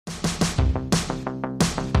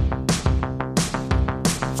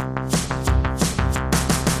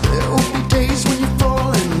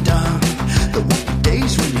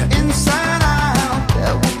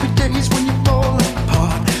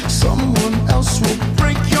else will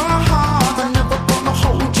break your heart. I'm never gonna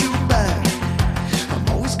hold you back. I'm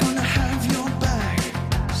always gonna have your back.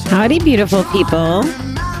 Howdy, beautiful people.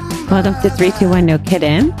 Welcome to 321 No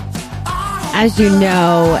Kidding. As you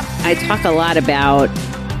know, I talk a lot about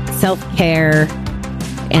self-care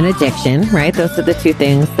and addiction, right? Those are the two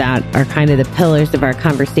things that are kind of the pillars of our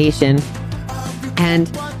conversation.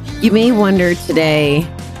 And you may wonder today,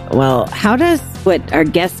 well, how does what our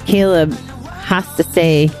guest Caleb has to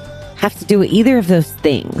say have to do with either of those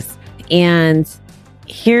things? And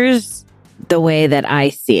here's the way that I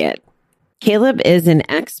see it. Caleb is an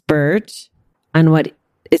expert on what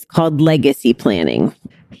is called legacy planning.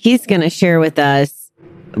 He's going to share with us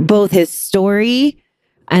both his story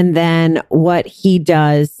and then what he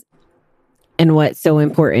does and what's so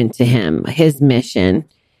important to him, his mission.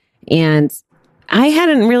 And I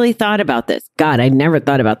hadn't really thought about this. God, I never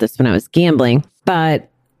thought about this when I was gambling, but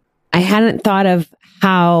I hadn't thought of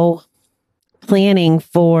how planning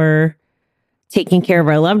for taking care of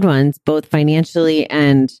our loved ones, both financially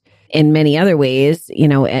and in many other ways, you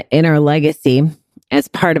know, in our legacy as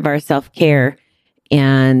part of our self-care.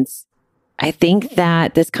 And I think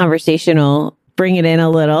that this conversation will bring it in a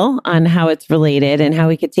little on how it's related and how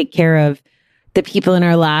we could take care of the people in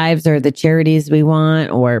our lives or the charities we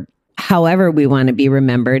want or however we want to be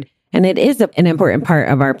remembered. And it is an important part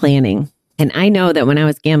of our planning. And I know that when I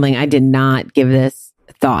was gambling, I did not give this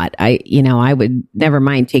thought. I would never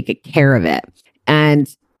mind taking care of it. And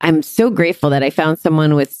I'm so grateful that I found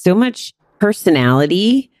someone with so much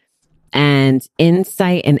personality and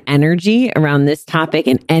insight and energy around this topic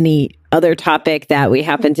and any other topic that we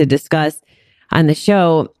happen to discuss on the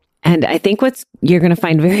show. And I think what you're going to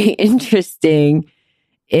find very interesting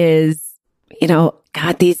is,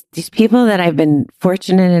 God, these people that I've been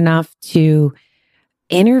fortunate enough to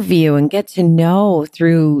interview and get to know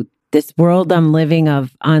through this world I'm living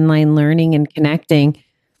of online learning and connecting.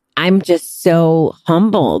 I'm just so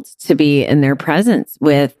humbled to be in their presence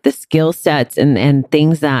with the skill sets and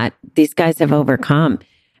things that these guys have overcome.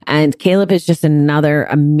 And Caleb is just another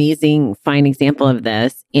amazing, fine example of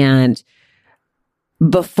this. And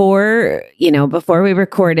before we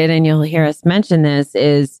recorded, and you'll hear us mention this,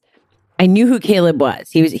 is I knew who Caleb was.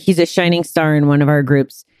 He's a shining star in one of our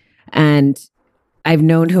groups. And I've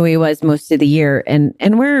known who he was most of the year. And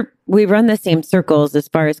we run the same circles as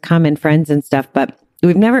far as common friends and stuff, but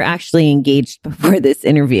we've never actually engaged before this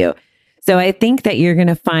interview. So I think that you're going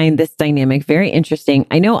to find this dynamic very interesting.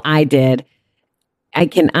 I know I did. I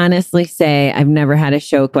can honestly say I've never had a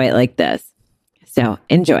show quite like this. So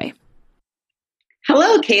enjoy.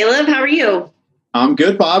 Hello, Caleb. How are you? I'm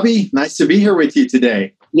good, Bobby. Nice to be here with you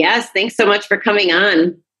today. Yes. Thanks so much for coming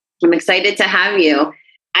on. I'm excited to have you.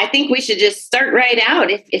 I think we should just start right out.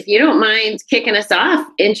 If you don't mind kicking us off,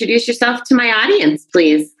 introduce yourself to my audience,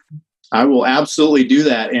 please. I will absolutely do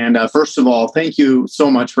that. And first of all, thank you so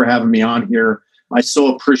much for having me on here. I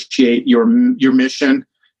so appreciate your mission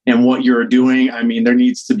and what you're doing. I mean, there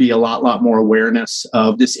needs to be a lot more awareness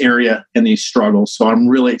of this area and these struggles. So I'm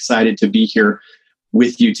really excited to be here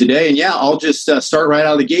with you today. And yeah, I'll just start right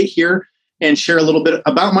out of the gate here and share a little bit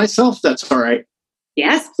about myself. That's all right.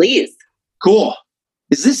 Yes, please. Cool.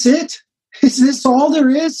 Is this it? Is this all there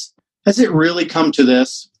is? Has it really come to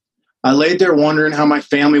this? I laid there wondering how my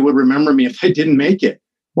family would remember me if I didn't make it,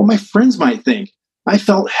 what my friends might think. I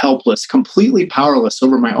felt helpless, completely powerless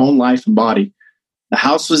over my own life and body. The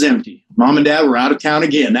house was empty. Mom and Dad were out of town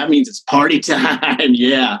again. That means it's party time.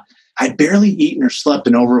 Yeah. I'd barely eaten or slept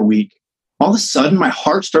in over a week. All of a sudden, my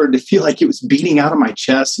heart started to feel like it was beating out of my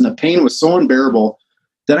chest, and the pain was so unbearable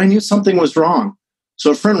that I knew something was wrong. So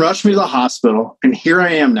a friend rushed me to the hospital, and here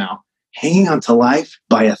I am now, hanging onto life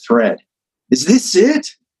by a thread. Is this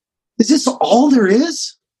it? Is this all there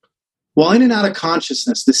is? While in and out of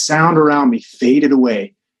consciousness, the sound around me faded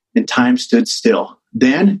away and time stood still.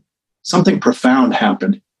 Then something profound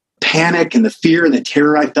happened. Panic and the fear and the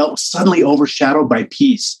terror I felt was suddenly overshadowed by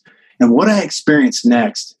peace. And what I experienced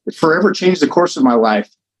next, it forever changed the course of my life.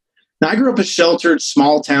 Now, I grew up a sheltered,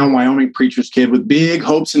 small-town Wyoming preacher's kid with big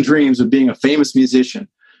hopes and dreams of being a famous musician.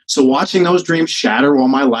 So watching those dreams shatter while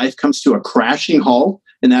my life comes to a crashing halt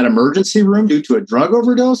in that emergency room due to a drug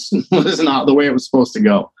overdose was not the way it was supposed to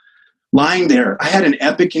go. Lying there, I had an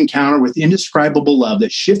epic encounter with indescribable love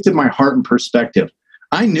that shifted my heart and perspective.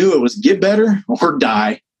 I knew it was get better or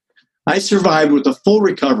die. I survived with a full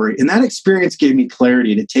recovery, and that experience gave me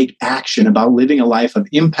clarity to take action about living a life of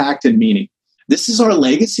impact and meaning. This is our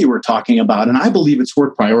legacy we're talking about, and I believe it's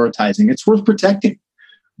worth prioritizing. It's worth protecting.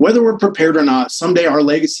 Whether we're prepared or not, someday our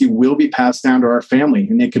legacy will be passed down to our family,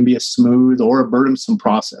 and it can be a smooth or a burdensome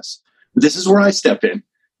process. But this is where I step in.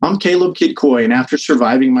 I'm Caleb Kid Coy, and after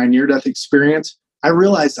surviving my near-death experience, I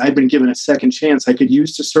realized I'd been given a second chance I could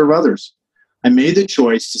use to serve others. I made the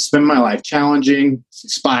choice to spend my life challenging,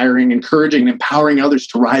 inspiring, encouraging, and empowering others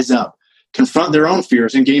to rise up, confront their own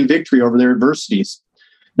fears, and gain victory over their adversities.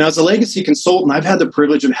 Now, as a legacy consultant, I've had the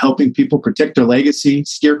privilege of helping people protect their legacy,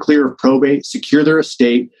 steer clear of probate, secure their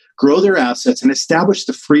estate, grow their assets, and establish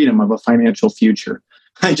the freedom of a financial future.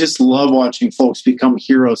 I just love watching folks become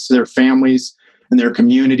heroes to their families and their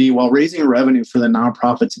community while raising revenue for the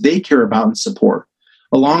nonprofits they care about and support.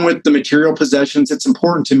 Along with the material possessions, it's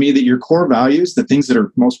important to me that your core values, the things that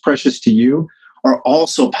are most precious to you, are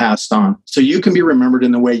also passed on so you can be remembered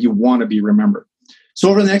in the way you want to be remembered. So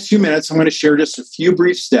over the next few minutes, I'm going to share just a few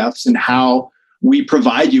brief steps and how we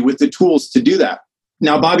provide you with the tools to do that.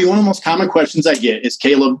 Now, Bobby, one of the most common questions I get is,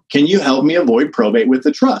 Caleb, can you help me avoid probate with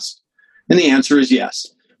the trust? And the answer is yes.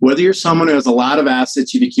 Whether you're someone who has a lot of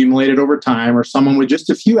assets you've accumulated over time or someone with just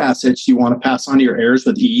a few assets you want to pass on to your heirs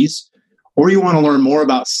with ease, or you want to learn more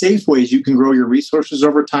about safe ways you can grow your resources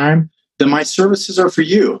over time, then my services are for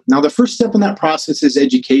you. Now, the first step in that process is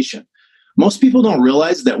education. Most people don't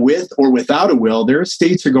realize that with or without a will, their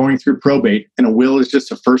estates are going through probate, and a will is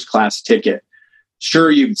just a first-class ticket. Sure,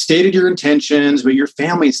 you've stated your intentions, but your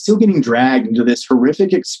family is still getting dragged into this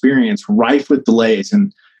horrific experience rife with delays,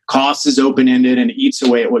 and cost is open-ended and eats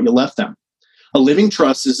away at what you left them. A living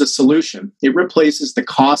trust is a solution. It replaces the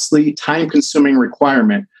costly, time-consuming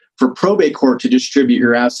requirement for probate court to distribute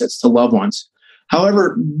your assets to loved ones.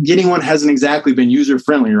 However, getting one hasn't exactly been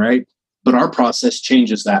user-friendly, right? But our process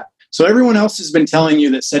changes that. So everyone else has been telling you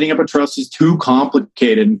that setting up a trust is too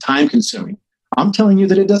complicated and time-consuming. I'm telling you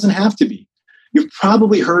that it doesn't have to be. You've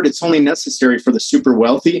probably heard it's only necessary for the super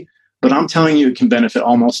wealthy, but I'm telling you it can benefit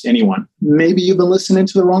almost anyone. Maybe you've been listening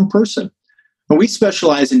to the wrong person. And we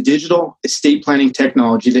specialize in digital estate planning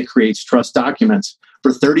technology that creates trust documents.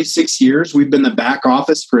 For 36 years, we've been the back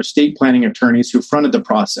office for estate planning attorneys who fronted the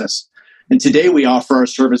process. And today we offer our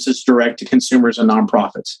services direct to consumers and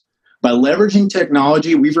nonprofits. By leveraging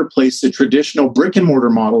technology, we've replaced the traditional brick and mortar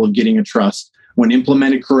model of getting a trust. When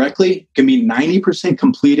implemented correctly, can be 90%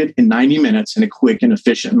 completed in 90 minutes in a quick and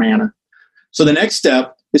efficient manner. So the next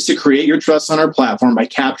step is to create your trust on our platform by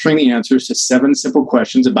capturing the answers to 7 simple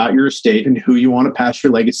questions about your estate and who you want to pass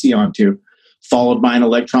your legacy on to, followed by an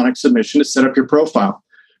electronic submission to set up your profile.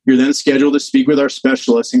 You're then scheduled to speak with our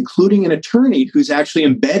specialists, including an attorney who's actually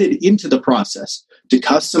embedded into the process to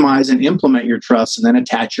customize and implement your trust and then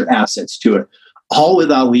attach your assets to it, all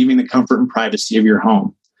without leaving the comfort and privacy of your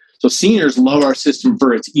home. So seniors love our system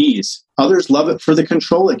for its ease. Others love it for the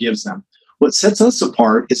control it gives them. What sets us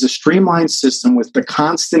apart is a streamlined system with the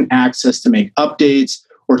constant access to make updates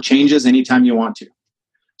or changes anytime you want to.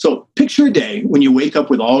 So picture a day when you wake up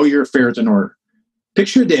with all your affairs in order.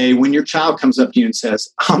 Picture a day when your child comes up to you and says,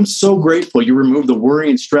 I'm so grateful you removed the worry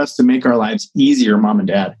and stress to make our lives easier, Mom and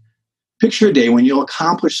Dad. Picture a day when you'll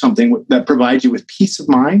accomplish something that provides you with peace of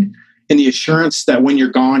mind and the assurance that when you're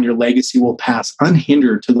gone, your legacy will pass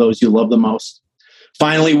unhindered to those you love the most.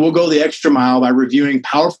 Finally, we'll go the extra mile by reviewing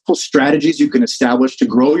powerful strategies you can establish to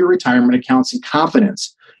grow your retirement accounts in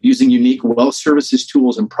confidence using unique wealth services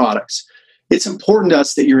tools and products. It's important to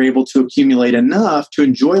us that you're able to accumulate enough to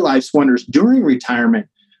enjoy life's wonders during retirement,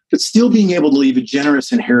 but still being able to leave a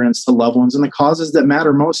generous inheritance to loved ones and the causes that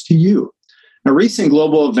matter most to you. Now, recent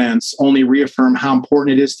global events only reaffirm how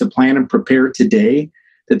important it is to plan and prepare today,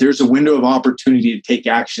 that there's a window of opportunity to take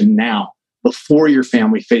action now before your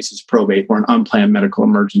family faces probate or an unplanned medical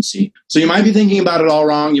emergency. So you might be thinking about it all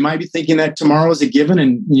wrong. You might be thinking that tomorrow is a given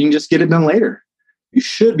and you can just get it done later. You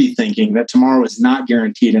should be thinking that tomorrow is not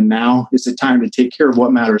guaranteed and now is the time to take care of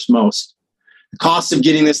what matters most. The cost of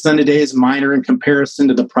getting this done today is minor in comparison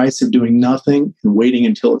to the price of doing nothing and waiting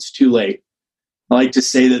until it's too late. I like to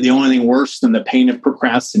say that the only thing worse than the pain of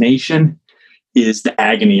procrastination is the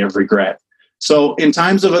agony of regret. So in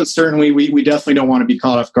times of uncertainty, we definitely don't want to be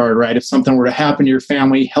caught off guard, right? If something were to happen to your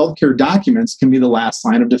family, healthcare documents can be the last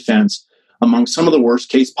line of defense among some of the worst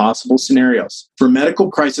case possible scenarios. For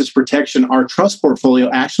medical crisis protection, our trust portfolio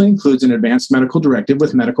actually includes an advanced medical directive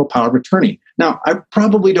with medical power of attorney. Now, I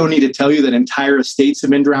probably don't need to tell you that entire estates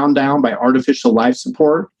have been drowned down by artificial life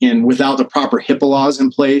support and without the proper HIPAA laws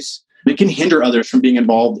in place. It can hinder others from being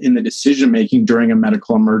involved in the decision-making during a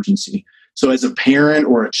medical emergency. So as a parent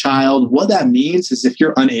or a child, what that means is if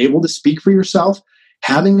you're unable to speak for yourself,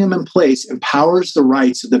 having them in place empowers the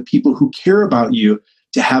rights of the people who care about you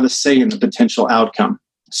to have a say in the potential outcome.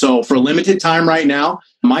 So for a limited time right now,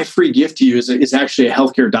 my free gift to you is actually a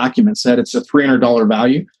healthcare document set. It's a $300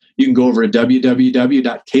 value. You can go over to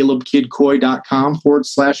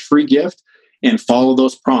www.calebkidcoy.com/free gift and follow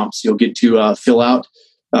those prompts. You'll get to fill out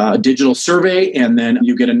digital survey, and then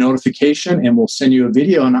you get a notification, and we'll send you a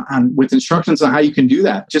video with instructions on how you can do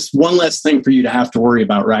that. Just one less thing for you to have to worry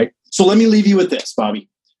about, right? So let me leave you with this, Bobby.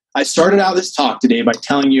 I started out this talk today by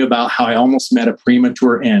telling you about how I almost met a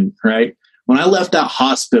premature end, right? When I left that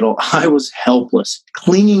hospital, I was helpless,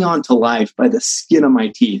 clinging on to life by the skin of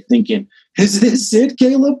my teeth, thinking, is this it,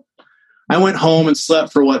 Caleb? I went home and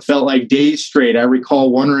slept for what felt like days straight. I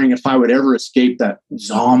recall wondering if I would ever escape that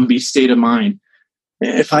zombie state of mind,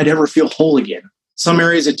 if I'd ever feel whole again. Some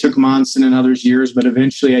areas it took months and in others years, but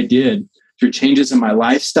eventually I did. Through changes in my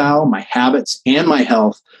lifestyle, my habits, and my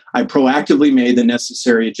health, I proactively made the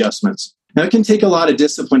necessary adjustments. Now, it can take a lot of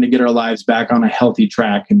discipline to get our lives back on a healthy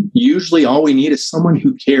track. And usually all we need is someone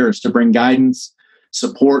who cares to bring guidance,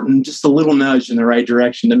 support, and just a little nudge in the right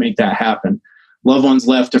direction to make that happen. Loved ones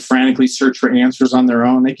left to frantically search for answers on their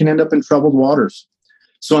own, they can end up in troubled waters.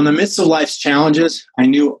 So in the midst of life's challenges, I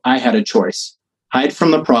knew I had a choice. Hide from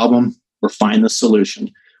the problem or find the solution.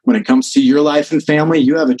 When it comes to your life and family,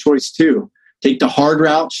 you have a choice too. Take the hard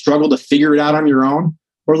route, struggle to figure it out on your own,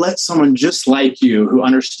 or let someone just like you who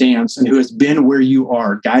understands and who has been where you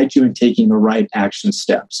are guide you in taking the right action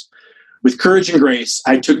steps. With courage and grace,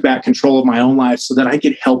 I took back control of my own life so that I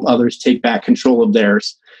could help others take back control of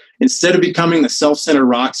theirs. Instead of becoming the self-centered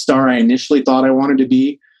rock star I initially thought I wanted to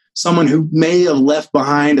be, someone who may have left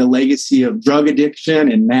behind a legacy of drug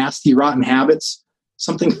addiction and nasty, rotten habits,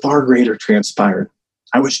 something far greater transpired.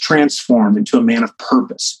 I was transformed into a man of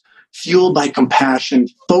purpose, fueled by compassion,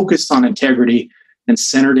 focused on integrity, and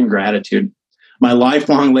centered in gratitude. My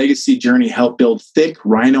lifelong legacy journey helped build thick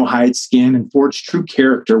rhino hide skin and forge true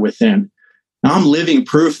character within. Now I'm living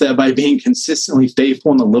proof that by being consistently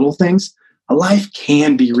faithful in the little things, a life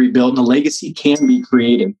can be rebuilt and a legacy can be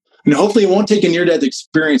created. And hopefully it won't take a near-death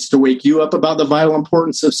experience to wake you up about the vital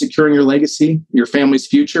importance of securing your legacy, your family's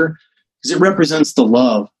future, because it represents the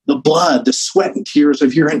love, the blood, the sweat and tears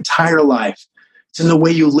of your entire life. It's in the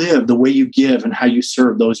way you live, the way you give, and how you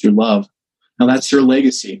serve those you love. Now that's your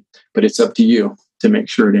legacy, but it's up to you to make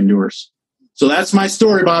sure it endures. So that's my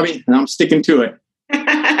story, Bobby, and I'm sticking to it.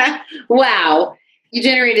 Wow. You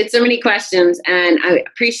generated so many questions, and I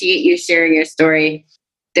appreciate you sharing your story.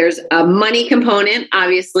 There's a money component,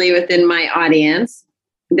 obviously, within my audience.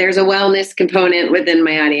 There's a wellness component within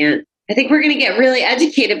my audience. I think we're going to get really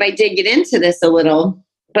educated by digging into this a little.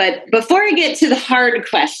 But before I get to the hard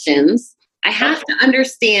questions, I have to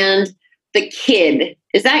understand the kid.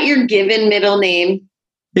 Is that your given middle name?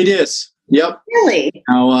 It is. Yep. Really?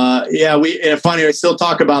 Funny. I still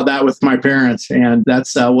talk about that with my parents, and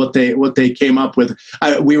that's what they came up with.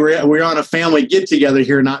 We were on a family get together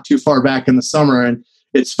here not too far back in the summer, and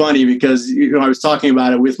it's funny because I was talking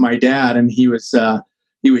about it with my dad, and he was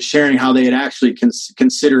sharing how they had actually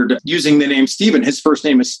considered using the name Stephen. His first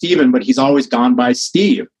name is Stephen, but he's always gone by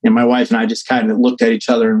Steve. And my wife and I just kind of looked at each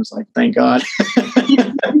other and was like, thank God.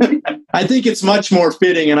 I think it's much more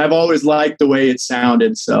fitting, and I've always liked the way it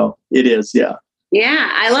sounded. So it is, yeah. Yeah,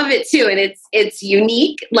 I love it too. And it's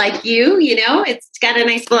unique like it's got a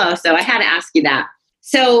nice flow. So I had to ask you that.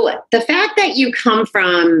 So the fact that you come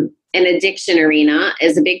from an addiction arena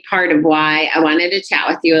is a big part of why I wanted to chat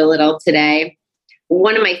with you a little today.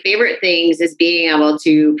 One of my favorite things is being able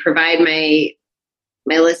to provide my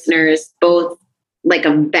listeners both like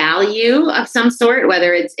a value of some sort,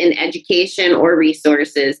 whether it's in education or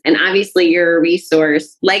resources. And obviously your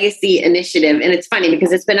resource legacy initiative. And it's funny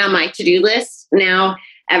because it's been on my to-do list now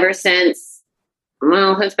ever since,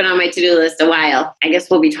 it's been on my to-do list a while. I guess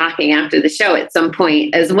we'll be talking after the show at some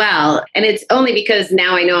point as well. And it's only because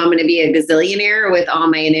now I know I'm going to be a gazillionaire with all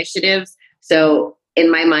my initiatives. So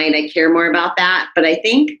in my mind, I care more about that. But I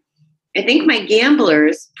think my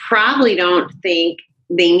gamblers probably don't think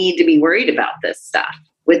they need to be worried about this stuff,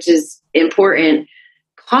 which is important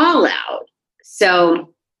call out.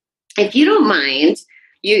 So if you don't mind,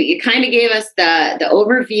 you kind of gave us the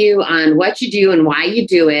overview on what you do and why you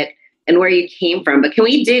do it and where you came from. But can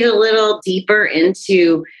we dig a little deeper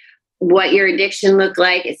into what your addiction looked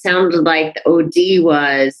like? It sounded like the OD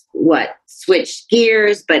was switched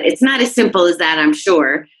gears, but it's not as simple as that, I'm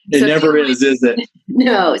sure. It never is it?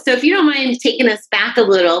 No. So if you don't mind taking us back a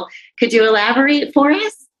little, could you elaborate for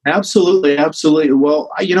us? Absolutely.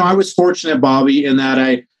 Well, I was fortunate, Bobby, in that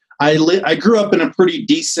I grew up in a pretty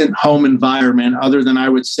decent home environment, other than I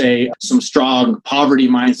would say some strong poverty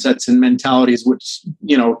mindsets and mentalities, which,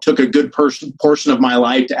 took a good portion of my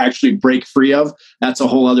life to actually break free of. That's a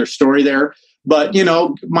whole other story there. But,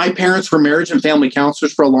 my parents were marriage and family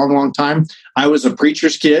counselors for a long, long time. I was a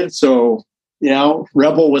preacher's kid. So,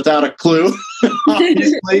 rebel without a clue,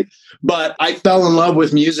 obviously. But I fell in love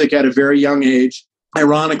with music at a very young age.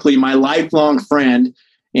 Ironically, my lifelong friend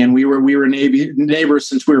and we were neighbors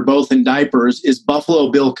since we were both in diapers, is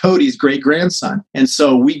Buffalo Bill Cody's great grandson. And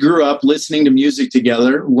so we grew up listening to music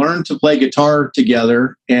together, learned to play guitar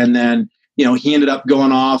together, and then he ended up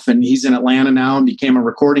going off, and he's in Atlanta now and became a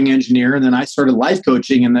recording engineer. And then I started life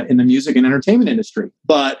coaching in the music and entertainment industry.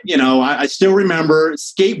 But, I still remember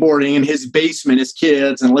skateboarding in his basement as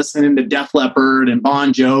kids and listening to Def Leppard and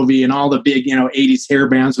Bon Jovi and all the big, 80s hair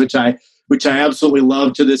bands, which I absolutely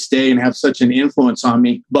love to this day and have such an influence on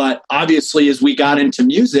me. But obviously, as we got into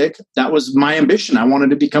music, that was my ambition. I wanted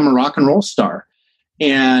to become a rock and roll star.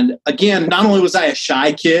 And again, not only was I a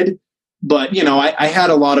shy kid, but, I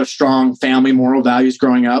had a lot of strong family moral values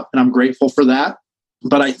growing up, and I'm grateful for that.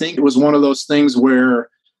 But I think it was one of those things where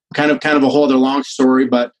kind of a whole other long story,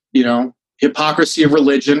 but, hypocrisy of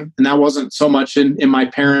religion. And that wasn't so much in my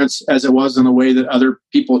parents as it was in the way that other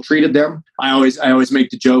people treated them. I always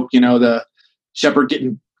make the joke, the shepherd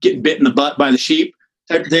getting bit in the butt by the sheep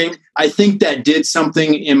type of thing. I think that did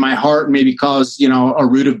something in my heart, maybe caused, a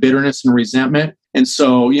root of bitterness and resentment. And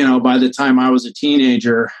so, by the time I was a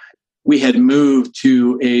teenager, we had moved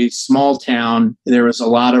to a small town. There was a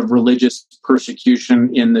lot of religious persecution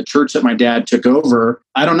in the church that my dad took over.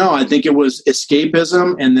 I don't know. I think it was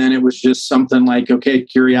escapism. And then it was just something like, okay,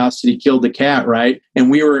 curiosity killed the cat, right? And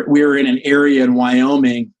we were in an area in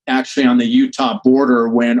Wyoming, actually on the Utah border,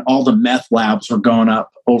 when all the meth labs were going up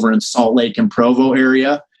over in Salt Lake and Provo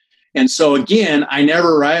area. And so again, I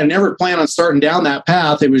never planned on starting down that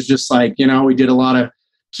path. It was just like, we did a lot of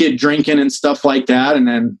kid drinking and stuff like that. And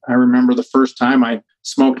then I remember the first time I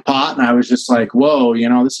smoked pot, and I was just like, whoa,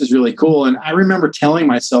 this is really cool. And I remember telling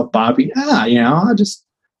myself, Bobby, I just,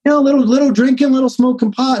 little drinking, little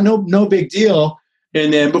smoking pot, no big deal.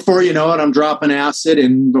 And then before you know it, I'm dropping acid,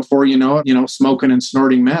 and before you know it, smoking and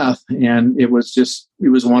snorting meth. And it was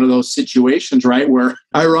one of those situations, right, where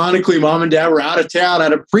ironically, mom and dad were out of town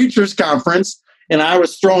at a preacher's conference, and I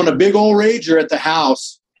was throwing a big old rager at the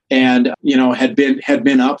house. And, had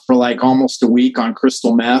been up for like almost a week on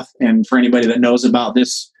crystal meth. And for anybody that knows about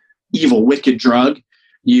this evil, wicked drug,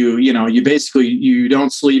 you basically, you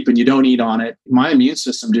don't sleep and you don't eat on it. My immune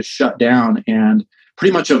system just shut down, and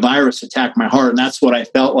pretty much a virus attacked my heart. And that's what I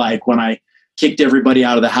felt like when I kicked everybody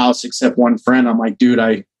out of the house except one friend. I'm like, dude,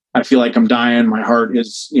 I feel like I'm dying. My heart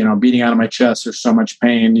is, beating out of my chest. There's so much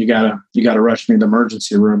pain. You gotta rush me to the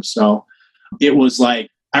emergency room. So it was like,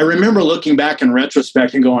 I remember looking back in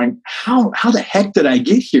retrospect and going, how the heck did I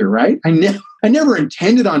get here, right? I never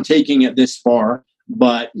intended on taking it this far,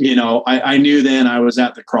 but, I knew then I was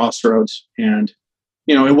at the crossroads. And,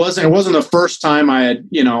 it wasn't the first time I had,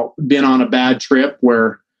 been on a bad trip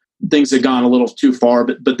where things had gone a little too far,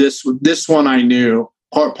 but this one I knew.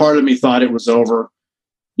 Part of me thought it was over,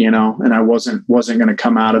 and I wasn't going to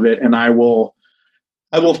come out of it. And I will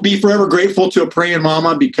be forever grateful to a praying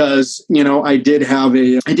mama, because, I did have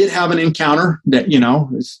an encounter that,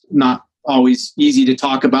 is not always easy to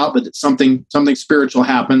talk about, but something spiritual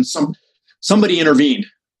happened. Somebody intervened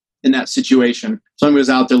in that situation. Somebody was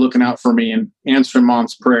out there looking out for me and answering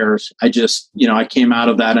mom's prayers. I just, I came out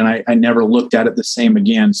of that, and I never looked at it the same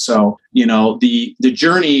again. So, the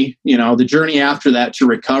journey after that to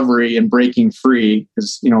recovery and breaking free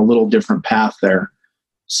is, a little different path there.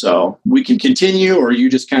 So we can continue, or you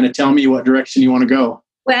just kind of tell me what direction you want to go.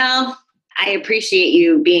 Well, I appreciate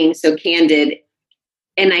you being so candid.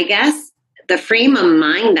 And I guess the frame of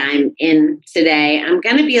mind I'm in today, I'm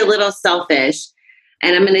going to be a little selfish,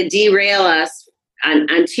 and I'm going to derail us on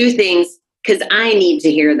two things, because I need to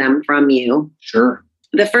hear them from you. Sure.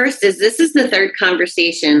 The first is, this is the third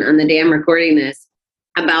conversation on the day I'm recording this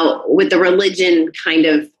about with the religion kind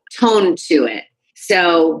of tone to it.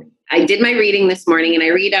 So I did my reading this morning, and I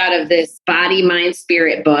read out of this Body, Mind,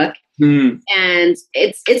 Spirit book. And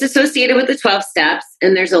it's associated with the 12 steps.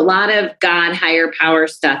 And there's a lot of God, higher power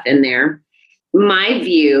stuff in there. My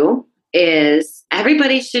view is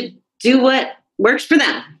everybody should do what works for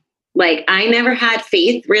them. Like, I never had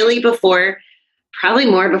faith really before, probably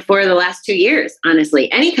more before the last 2 years, honestly,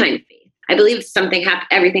 any kind of faith. I believe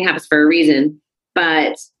everything happens for a reason,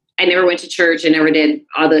 but I never went to church. I never did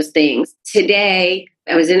all those things. Today,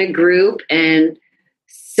 I was in a group, and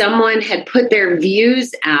someone had put their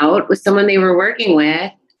views out with someone they were working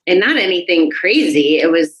with, and not anything crazy. It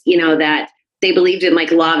was, that they believed in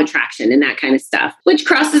like law of attraction and that kind of stuff, which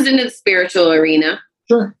crosses into the spiritual arena.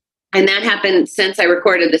 Sure. And that happened since I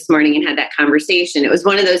recorded this morning and had that conversation. It was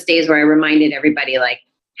one of those days where I reminded everybody, like,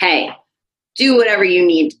 hey, do whatever you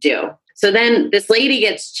need to do. So then this lady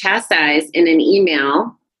gets chastised in an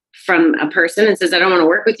email from a person and says, I don't want to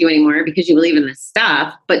work with you anymore because you believe in this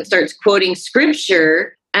stuff, but starts quoting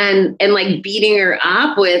scripture and like beating her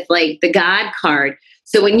up with like the God card.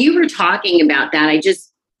 So when you were talking about that, I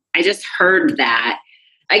just heard that.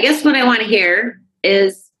 I guess what I want to hear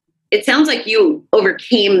is, it sounds like you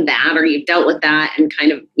overcame that, or you dealt with that and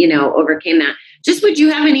kind of, overcame that. Just, would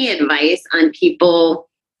you have any advice on people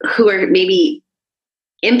who are maybe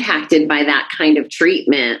impacted by that kind of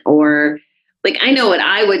treatment? Or, like, I know what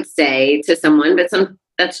I would say to someone, but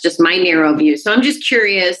that's just my narrow view. So I'm just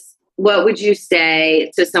curious, what would you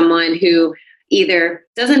say to someone who either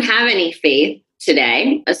doesn't have any faith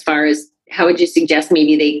today, as far as how would you suggest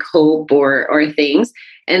maybe they cope or things?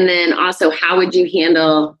 And then also, how would you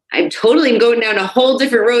handle, I'm totally going down a whole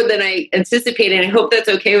different road than I anticipated. I hope that's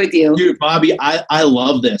okay with you. Dude, Bobby, I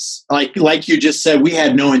love this. Like you just said, we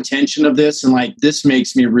had no intention of this. And like, this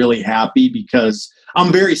makes me really happy because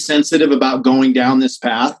I'm very sensitive about going down this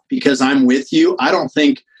path, because I'm with you. I don't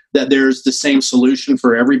think that there's the same solution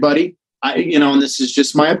for everybody. And this is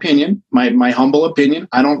just my opinion, my humble opinion.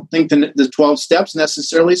 I don't think the 12 steps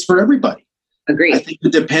necessarily is for everybody. Agreed. I think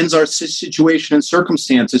it depends on situation and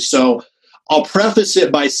circumstances. So I'll preface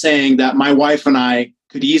it by saying that my wife and I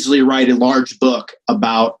could easily write a large book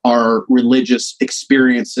about our religious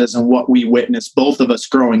experiences and what we witnessed, both of us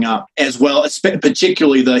growing up, as well as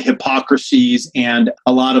particularly the hypocrisies and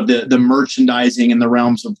a lot of the merchandising in the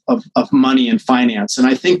realms of money and finance. And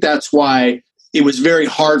I think that's why it was very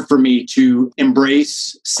hard for me to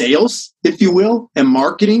embrace sales, if you will, and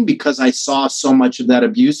marketing, because I saw so much of that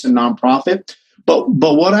abuse in nonprofit. But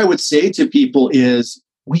what I would say to people is,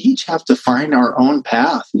 we each have to find our own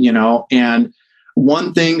path, and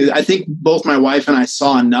one thing, I think both my wife and I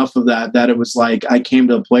saw enough of that it was like, I came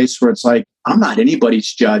to a place where it's like, I'm not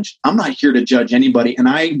anybody's judge. I'm not here to judge anybody. And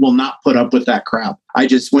I will not put up with that crap. I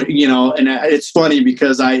just went, and it's funny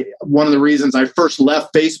because one of the reasons I first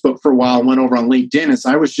left Facebook for a while and went over on LinkedIn is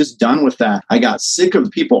I was just done with that. I got sick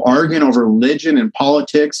of people arguing over religion and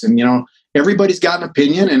politics, and, everybody's got an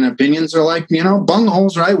opinion, and opinions are like,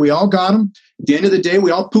 bungholes, right? We all got them. At the end of the day, we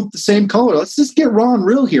all poop the same color. Let's just get raw and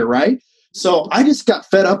real here, right? So I just got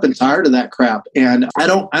fed up and tired of that crap. And I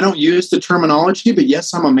don't use the terminology, but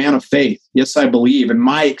yes, I'm a man of faith. Yes, I believe. And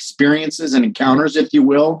my experiences and encounters, if you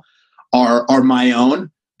will, are my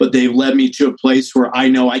own, but they've led me to a place where I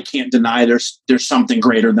know I can't deny there's something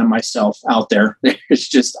greater than myself out there. It's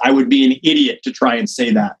just, I would be an idiot to try and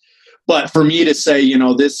say that. But for me to say,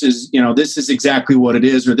 this is exactly what it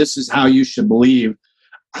is, or this is how you should believe,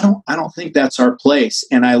 I don't think that's our place.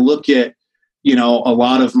 And I look at, a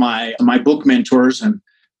lot of my book mentors, and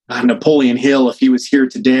Napoleon Hill, if he was here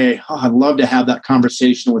today, I'd love to have that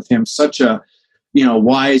conversation with him. Such a,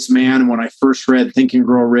 wise man. When I first read Think and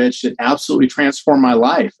Grow Rich, it absolutely transformed my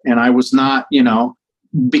life. And I was not,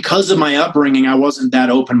 because of my upbringing, I wasn't that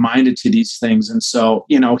open-minded to these things. And so,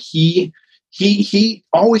 he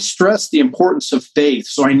always stressed the importance of faith.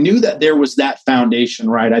 So I knew that there was that foundation,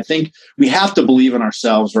 right? I think we have to believe in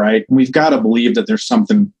ourselves, right? We've got to believe that there's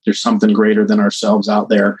something greater than ourselves out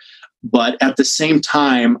there. But at the same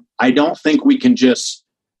time, I don't think we can just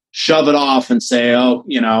shove it off and say, oh,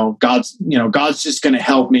 God's just going to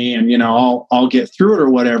help me, and, I'll get through it or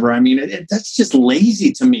whatever. I mean, that's just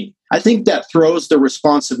lazy to me. I think that throws the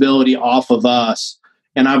responsibility off of us.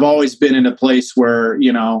 And I've always been in a place where,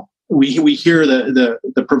 we hear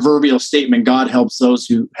the proverbial statement, God helps those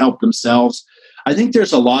who help themselves. I think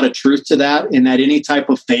there's a lot of truth to that, in that any type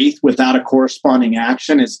of faith without a corresponding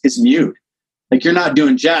action is mute. Like, you're not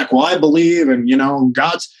doing jack. Well, I believe, and,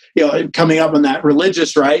 God's, coming up in that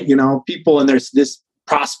religious, right? People, and there's this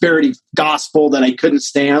prosperity gospel that I couldn't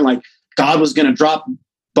stand. Like, God was going to drop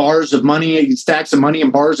bars of money, stacks of money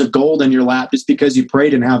and bars of gold in your lap just because you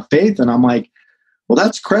prayed and have faith. And I'm like, well,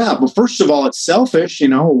 that's crap. Well, first of all, it's selfish.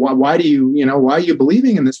 Why are you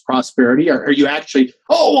believing in this prosperity? Are you actually,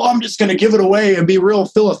 I'm just going to give it away and be real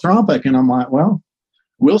philanthropic? And I'm like, well,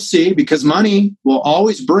 we'll see, because money will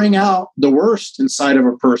always bring out the worst inside of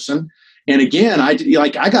a person. And again, I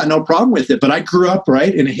got no problem with it, but I grew up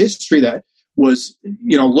right in a history that was,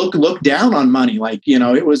 look down on money. Like,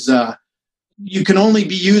 it was, you can only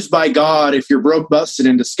be used by God if you're broke, busted,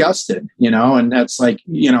 and disgusted, and that's like,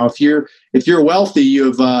 if you're wealthy,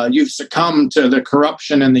 you've succumbed to the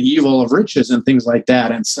corruption and the evil of riches and things like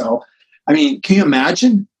that. And so, I mean, can you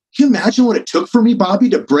imagine what it took for me,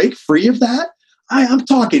 Bobby, to break free of that? I'm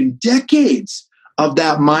talking decades of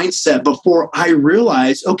that mindset before I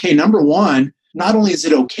realized, okay, number one, not only is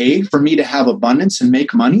it okay for me to have abundance and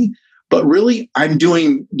make money, but really, I'm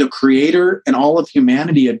doing the Creator and all of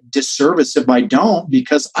humanity a disservice if I don't,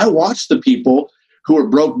 because I watched the people who were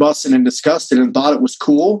broke, busted, and disgusted and thought it was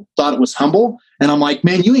cool, thought it was humble. And I'm like,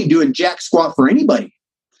 man, you ain't doing jack squat for anybody.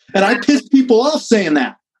 And I piss people off saying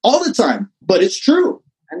that all the time, but it's true.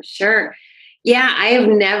 I'm sure. Yeah, I have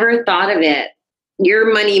never thought of it.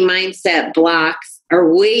 Your money mindset blocks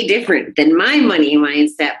are way different than my money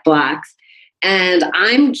mindset blocks. And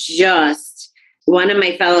one of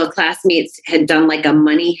my fellow classmates had done like a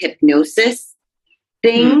money hypnosis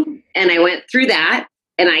thing. And I went through that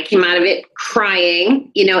and I came out of it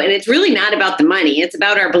crying, and it's really not about the money. It's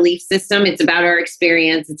about our belief system. It's about our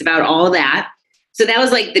experience. It's about all that. So that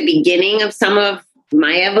was like the beginning of some of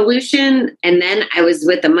my evolution. And then I was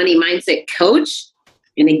with a money mindset coach.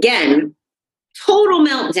 And again, total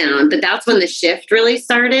meltdown. But that's when the shift really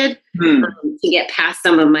started to get past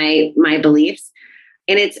some of my beliefs.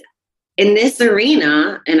 And it's in this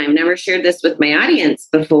arena, and I've never shared this with my audience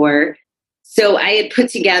before. So I had put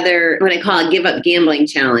together what I call a give up gambling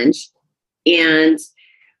challenge. And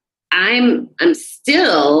I'm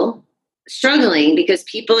still struggling because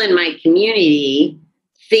people in my community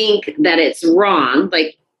think that it's wrong.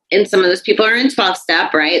 Like, and some of those people are in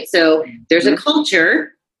 12-step, right? So there's a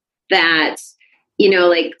culture that,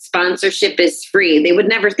 like sponsorship is free. They would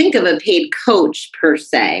never think of a paid coach per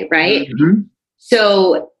se, right? Mm-hmm.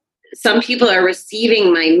 So some people are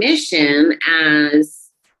receiving my mission as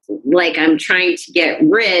like I'm trying to get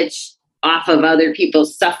rich off of other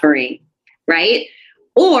people's suffering, right?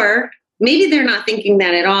 Or maybe they're not thinking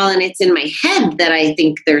that at all, and it's in my head that I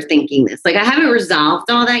think they're thinking this. Like, I haven't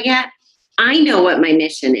resolved all that yet. I know what my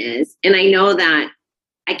mission is, and I know that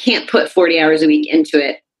I can't put 40 hours a week into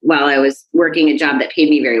it while I was working a job that paid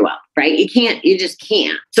me very well, right? You just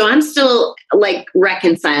can't. So I'm still like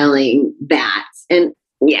reconciling that. And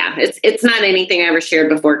yeah, it's not anything I ever shared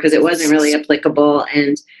before because it wasn't really applicable.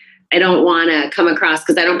 And I don't want to come across,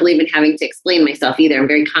 because I don't believe in having to explain myself either. I'm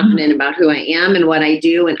very confident about who I am and what I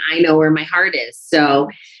do, and I know where my heart is. So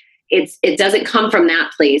it doesn't come from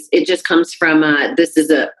that place. It just comes from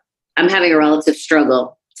I'm having a relative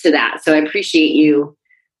struggle to that. So I appreciate you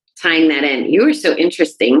tying that in. You are so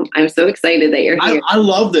interesting. I'm so excited that you're here. I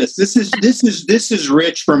love this. This is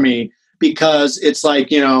rich for me, because it's like,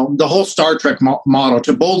 the whole Star Trek motto,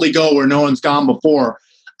 to boldly go where no one's gone before.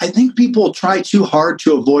 I think people try too hard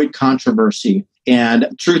to avoid controversy. And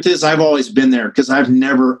truth is, I've always been there, because I've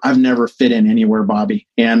never fit in anywhere, Bobby.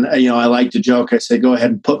 And, I like to joke. I say, go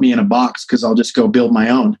ahead and put me in a box, because I'll just go build my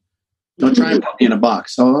own. Don't try and put me in a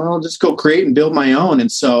box. I'll just go create and build my own.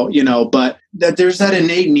 And so, but that there's that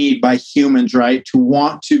innate need by humans, right, to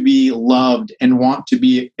want to be loved and want to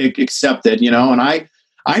be accepted, and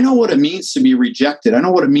I know what it means to be rejected. I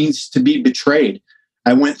know what it means to be betrayed.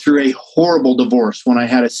 I went through a horrible divorce when I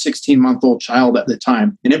had a 16-month-old child at the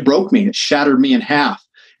time, and it broke me. It shattered me in half.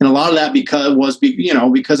 And a lot of that because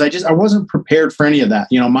I wasn't prepared for any of that.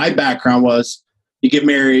 My background was, you get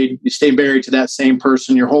married, you stay married to that same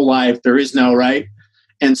person your whole life. There is no right.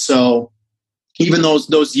 And so even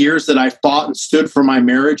those years that I fought and stood for my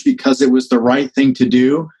marriage because it was the right thing to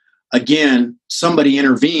do, again, somebody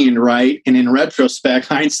intervened, right? And in retrospect,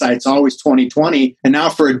 hindsight's always 20/20. And now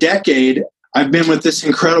for a decade, I've been with this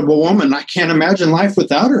incredible woman. I can't imagine life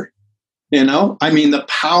without her. The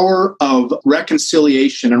power of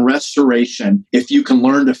reconciliation and restoration, if you can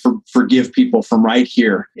learn to forgive people from right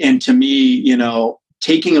here. And to me,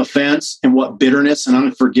 taking offense and what bitterness and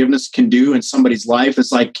unforgiveness can do in somebody's life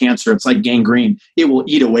is like cancer. It's like gangrene. It will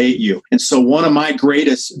eat away at you. And so one of my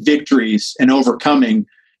greatest victories in overcoming,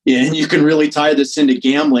 and you can really tie this into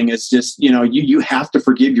gambling, is just, you have to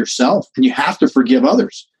forgive yourself, and you have to forgive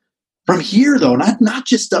others. From here, though, not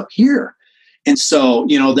just up here. And so,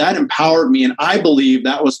 that empowered me. And I believe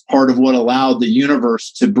that was part of what allowed the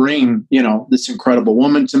universe to bring, this incredible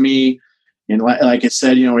woman to me. And like I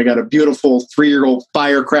said, we got a beautiful 3-year-old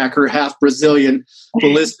firecracker, half Brazilian,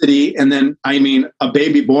 Felicity. And then, a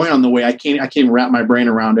baby boy on the way. I can't wrap my brain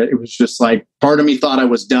around it. It was just like, part of me thought I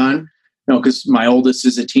was done, because my oldest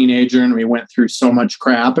is a teenager and we went through so much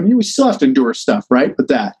crap. We still have to endure stuff, right?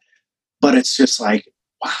 But it's just like,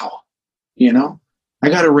 wow, I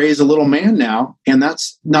got to raise a little man now. And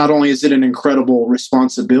that's not only is it an incredible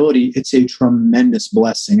responsibility, it's a tremendous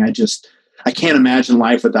blessing. I can't imagine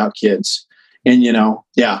life without kids. And,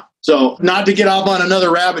 yeah. So not to get off on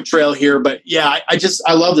another rabbit trail here, but yeah,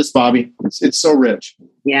 I love this, Bobby. It's so rich.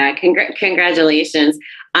 Yeah. Congratulations.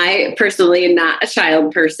 I personally am not a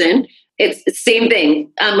child person. It's the same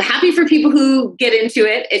thing. I'm happy for people who get into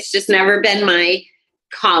it. It's just never been my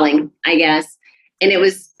calling, I guess. And it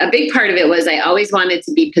was a big part of it was I always wanted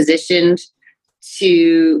to be positioned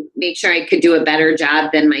to make sure I could do a better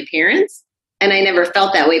job than my parents. And I never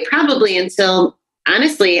felt that way, probably until,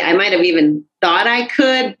 honestly, I might have even thought I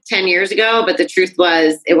could 10 years ago, but the truth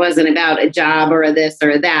was it wasn't about a job or a this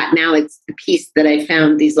or a that. Now it's the piece that I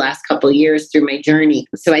found these last couple of years through my journey.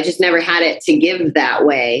 So I just never had it to give that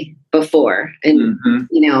way before. And,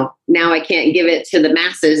 now I can't give it to the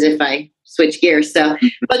masses if I switch gears. So,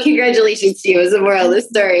 but congratulations to you is the moral of the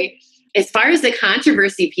story. As far as the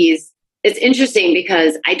controversy piece, it's interesting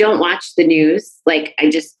because I don't watch the news. Like I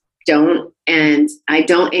just don't, and I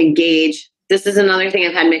don't engage. This is another thing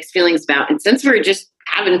I've had mixed feelings about. And since we're just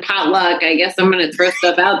having potluck, I guess I'm going to throw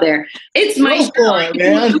stuff out there. It's my show,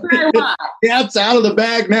 man. Yeah, it's out of the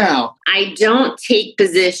bag now. I don't take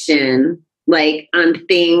position like on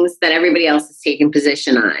things that everybody else is taking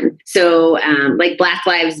position on. So like Black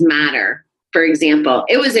Lives Matter, for example,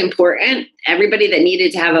 it was important. Everybody that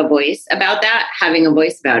needed to have a voice about that, having a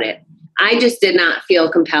voice about it. I just did not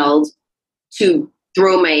feel compelled to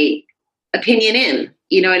throw my opinion in.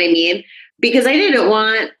 You know what I mean? Because I didn't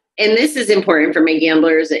want, and this is important for my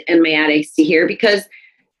gamblers and my addicts to hear, because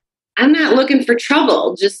I'm not looking for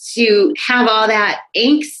trouble just to have all that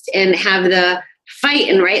angst and have the fight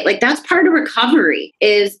and right. Like that's part of recovery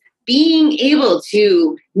is being able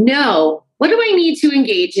to know what do I need to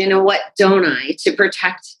engage in and what don't I to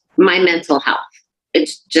protect my mental health.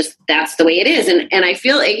 It's just, that's the way it is. And I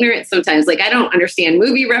feel ignorant sometimes. Like I don't understand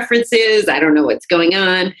movie references. I don't know what's going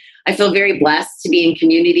on. I feel very blessed to be in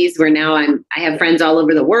communities where now I have friends all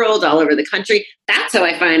over the world, all over the country. That's how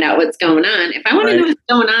I find out what's going on. If I want to know what's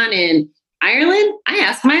going on in Ireland, I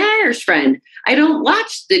ask my Irish friend. I don't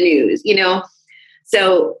watch the news,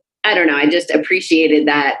 So I don't know. I just appreciated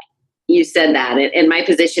that you said that. And my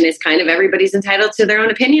position is kind of everybody's entitled to their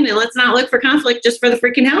own opinion, and let's not look for conflict just for the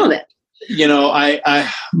freaking hell of it.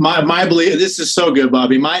 My belief, this is so good,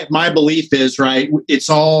 Bobby. My belief is, right, it's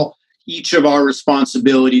all each of our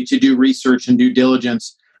responsibility to do research and due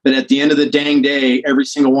diligence. But at the end of the dang day, every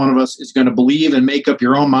single one of us is going to believe and make up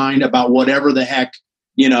your own mind about whatever the heck,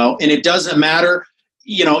 and it doesn't matter,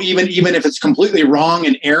 even if it's completely wrong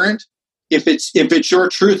and errant, if it's your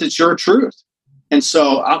truth, it's your truth. And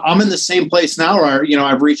so I'm in the same place now where,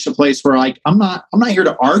 I've reached a place where I'm not here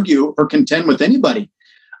to argue or contend with anybody.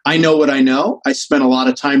 I know what I know. I spent a lot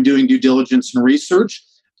of time doing due diligence and research.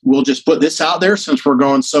 We'll just put this out there since we're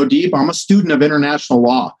going so deep. I'm a student of international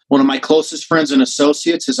law. One of my closest friends and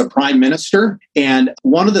associates is a prime minister. And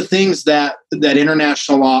one of the things that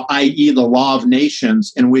international law, i.e. the law of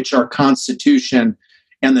nations, in which our Constitution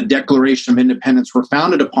and the Declaration of Independence were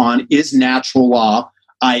founded upon, is natural law,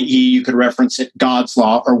 i.e. you could reference it God's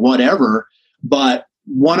law or whatever. But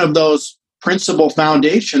one of those principal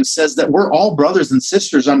foundations says that we're all brothers and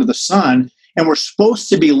sisters under the sun, and we're supposed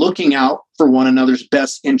to be looking out for one another's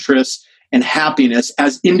best interests and happiness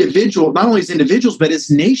as individuals, not only as individuals, but as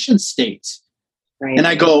nation states. Right. And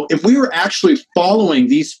I go, if we were actually following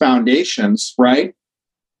these foundations, right,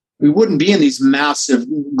 we wouldn't be in these massive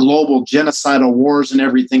global genocidal wars and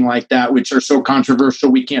everything like that, which are so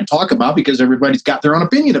controversial we can't talk about because everybody's got their own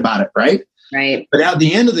opinion about it, right? Right. But at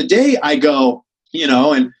the end of the day, I go,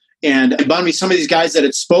 and Bunby, some of these guys that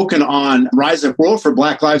had spoken on Rise Up World for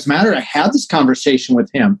Black Lives Matter, I had this conversation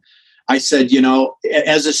with him. I said,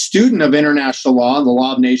 as a student of international law and the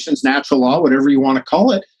law of nations, natural law, whatever you want to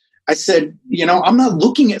call it, I said, I'm not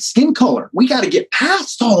looking at skin color. We got to get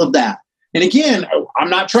past all of that. And again, I'm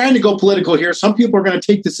not trying to go political here. Some people are going to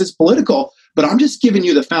take this as political, but I'm just giving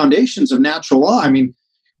you the foundations of natural law. I mean,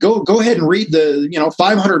 go ahead and read the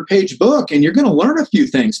 500-page book, and you're going to learn a few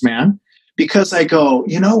things, man. Because I go,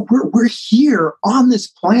 we're here on this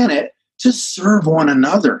planet to serve one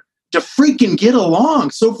another, to freaking get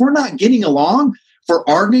along. So if we're not getting along, if we're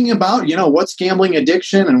arguing about, what's gambling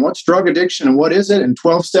addiction and what's drug addiction and what is it and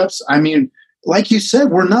 12 steps, I mean, like you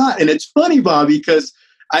said, we're not. And it's funny, Bobby, because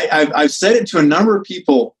I've said it to a number of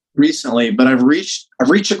people recently, but I've reached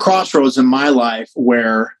a crossroads in my life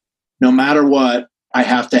where no matter what, I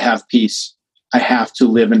have to have peace. I have to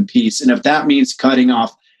live in peace. And if that means cutting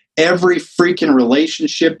off every freaking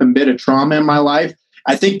relationship and bit of trauma in my life,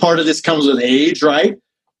 I think part of this comes with age, right?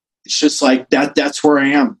 It's just like that's where I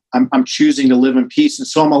am. I'm choosing to live in peace. And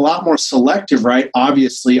so I'm a lot more selective, right?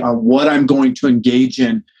 Obviously, on what I'm going to engage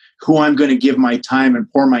in, who I'm going to give my time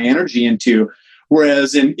and pour my energy into.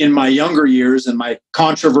 Whereas in my younger years and my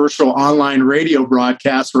controversial online radio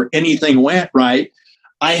broadcasts where anything went, right,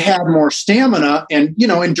 I had more stamina and,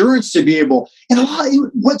 endurance to be able.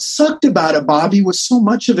 And what sucked about it, Bobby, was so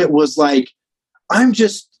much of it was like, I'm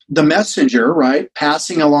just the messenger, right?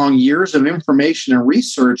 Passing along years of information and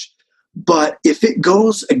research. But if it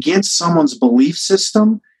goes against someone's belief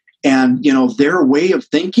system and, their way of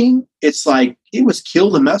thinking, it's like, it was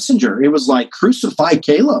kill the messenger. It was like crucify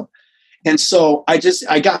Caleb. And so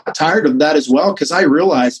I got tired of that as well, because I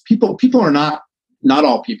realized people are not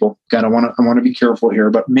all people. God, I want to be careful here,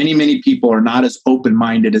 but many people are not as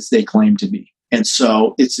open-minded as they claim to be. And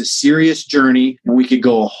so it's a serious journey, and we could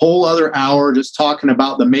go a whole other hour just talking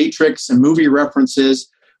about the Matrix and movie references.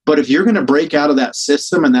 But if you're going to break out of that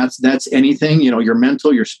system, and that's anything, your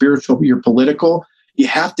mental, your spiritual, your political, you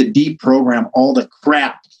have to deprogram all the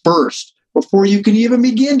crap first before you can even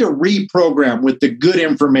begin to reprogram with the good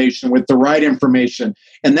information, with the right information.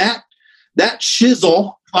 And that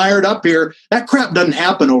shizzle fired up here, that crap doesn't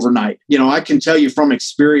happen overnight. I can tell you from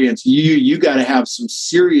experience, you got to have some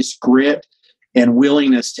serious grit and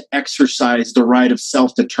willingness to exercise the right of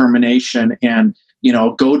self-determination and,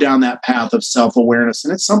 go down that path of self-awareness.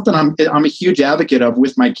 And it's something I'm a huge advocate of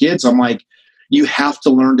with my kids. I'm like, you have to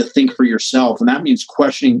learn to think for yourself. And that means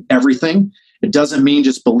questioning everything. It doesn't mean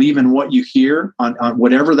just believe in what you hear on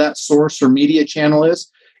whatever that source or media channel is.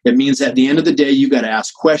 It means at the end of the day, you got to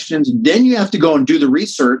ask questions. Then you have to go and do the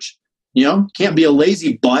research. Can't be a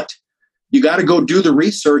lazy butt. You got to go do the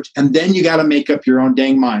research, and then you got to make up your own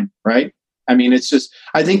dang mind, right? I mean, it's just,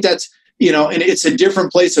 I think that's, and it's a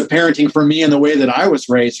different place of parenting for me in the way that I was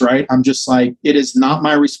raised, right? I'm just like, it is not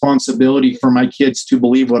my responsibility for my kids to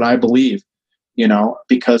believe what I believe,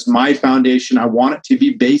 because my foundation, I want it to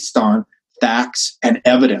be based on facts and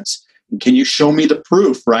evidence. And can you show me the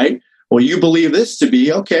proof, right? Well, you believe this to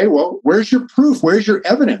be, okay, well, where's your proof? Where's your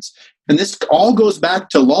evidence? And this all goes back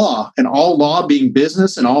to law, and all law being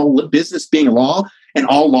business, and all business being law, and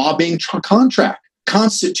all law being contract.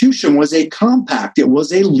 Constitution was a compact. It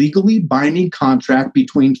was a legally binding contract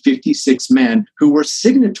between 56 men who were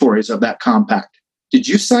signatories of that compact. Did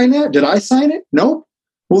you sign that? Did I sign it? No.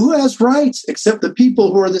 Well, who has rights except the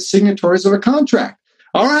people who are the signatories of a contract?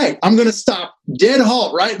 All right, I'm going to stop dead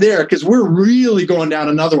halt right there, because we're really going down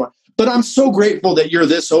another one. But I'm so grateful that you're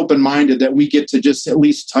this open-minded that we get to just at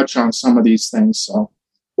least touch on some of these things. So,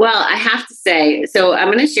 well, I have to say, so I'm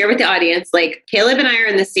going to share with the audience, like Caleb and I are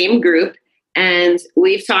in the same group, and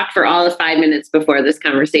we've talked for all of 5 minutes before this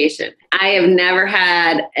conversation. I have never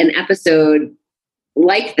had an episode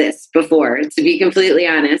like this before, to be completely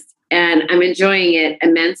honest, and I'm enjoying it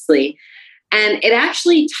immensely. And it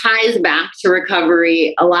actually ties back to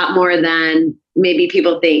recovery a lot more than maybe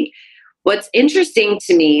people think. What's interesting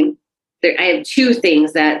to me, I have two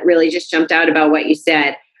things that really just jumped out about what you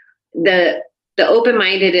said. The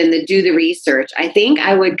open-minded and the do the research. I think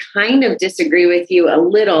I would kind of disagree with you a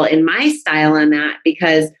little in my style on that,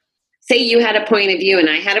 because say you had a point of view and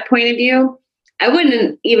I had a point of view, I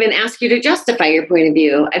wouldn't even ask you to justify your point of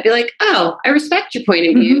view. I'd be like, oh, I respect your point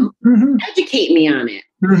of view. Mm-hmm. Educate me on it.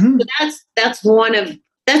 Mm-hmm. So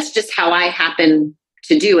that's just how I happen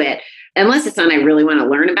to do it. Unless it's something I really want to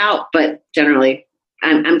learn about, but generally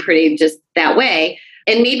I'm pretty just that way.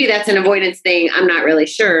 And maybe that's an avoidance thing. I'm not really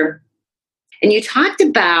sure. And you talked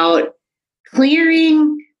about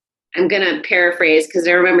clearing, I'm going to paraphrase because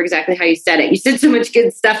I don't remember exactly how you said it. You said so much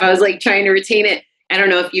good stuff. I was like trying to retain it. I don't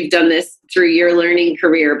know if you've done this through your learning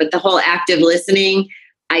career, but the whole active listening,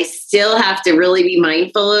 I still have to really be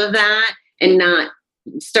mindful of that and not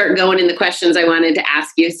start going in the questions I wanted to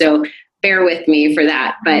ask you. So bear with me for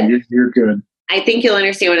that. But you're good. I think you'll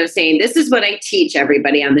understand what I'm saying. This is what I teach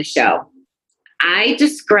everybody on the show. I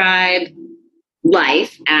describe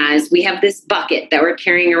life as we have this bucket that we're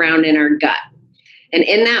carrying around in our gut. And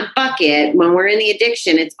in that bucket, when we're in the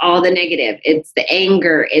addiction, it's all the negative. It's the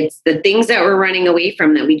anger. It's the things that we're running away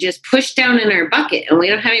from that we just push down in our bucket. And we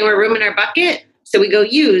don't have any more room in our bucket. So we go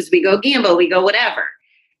use, we go gamble, we go whatever.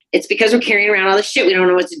 It's because we're carrying around all this shit. We don't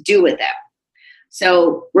know what to do with it.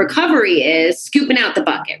 So recovery is scooping out the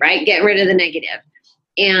bucket, right? Getting rid of the negative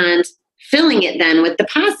and filling it then with the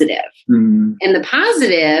positive. Mm. And the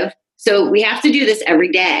positive, so we have to do this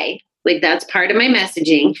every day. Like that's part of my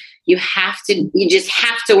messaging. You just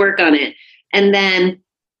have to work on it. And then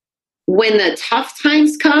when the tough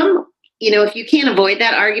times come, if you can't avoid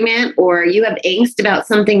that argument or you have angst about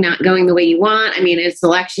something not going the way you want, I mean, it's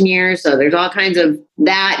election year, so there's all kinds of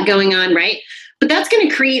that going on, right? But that's going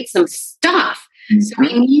to create some stuff. Mm-hmm. So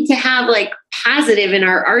we need to have like positive in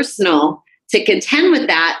our arsenal to contend with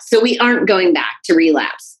that so we aren't going back to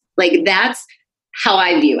relapse. Like that's how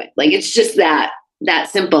I view it. Like it's just that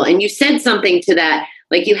simple. And you said something to that,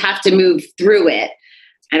 like you have to move through it.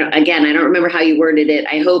 I don't remember how you worded it.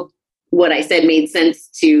 I hope what I said made sense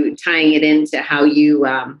to tying it into how you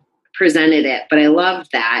presented it, but I loved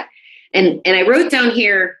that. And I wrote down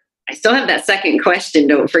here, I still have that second question.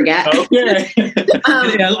 Don't forget. Okay.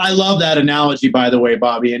 I love that analogy, by the way,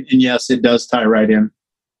 Bobby. And yes, it does tie right in.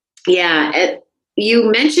 Yeah.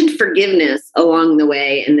 You mentioned forgiveness along the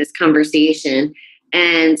way in this conversation.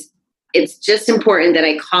 And it's just important that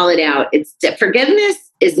I call it out.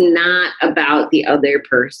 Forgiveness is not about the other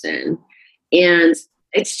person. And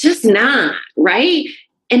it's just not, right?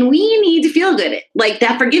 And we need to feel good. Like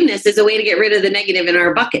that forgiveness is a way to get rid of the negative in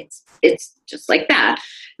our buckets. It's just like that.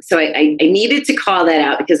 So I needed to call that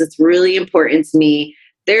out because it's really important to me.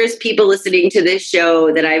 There's people listening to this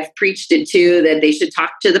show that I've preached it to, that they should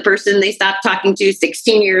talk to the person they stopped talking to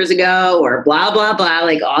 16 years ago or blah, blah, blah,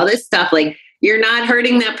 like all this stuff. Like, you're not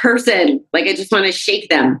hurting that person. Like, I just want to shake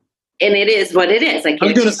them. And it is what it is. I'm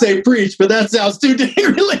going to say preach, but that sounds too dang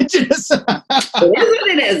religious. It is what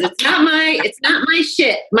it is. It's not my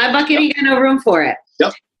shit. My bucket ain't got no room for it.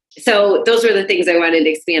 Yep. So those were the things I wanted to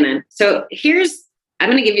expand on. So I'm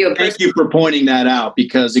going to give you a Thank you for pointing that out,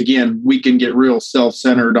 because again, we can get real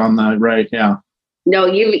self-centered on that, right? Yeah. No,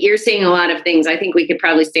 you're saying a lot of things. I think we could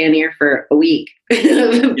probably stand here for a week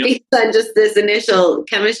based on just this initial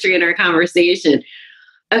chemistry in our conversation.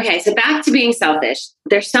 Okay, so back to being selfish.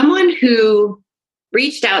 There's someone who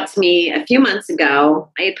reached out to me a few months ago.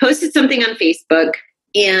 I had posted something on Facebook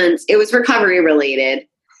and it was recovery related.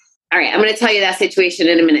 All right, I'm going to tell you that situation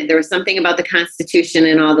in a minute. There was something about the Constitution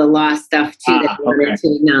and all the law stuff too that I wanted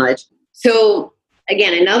to acknowledge. So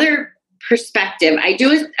again, another perspective. I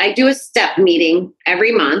do a step meeting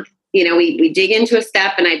every month. You know, we dig into a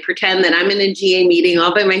step and I pretend that I'm in a GA meeting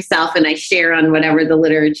all by myself and I share on whatever the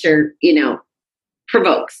literature,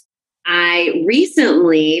 provokes. I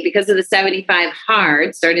recently, because of the 75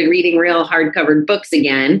 hard, started reading real hard-covered books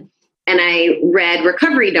again. And I read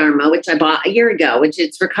Recovery Dharma, which I bought a year ago, which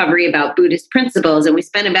it's recovery about Buddhist principles. And we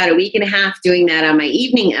spent about a week and a half doing that on my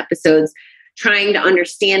evening episodes, trying to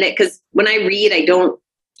understand it. Because when I read,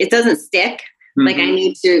 it doesn't stick. Mm-hmm. Like, I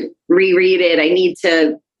need to reread it. I need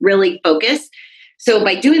to really focus. So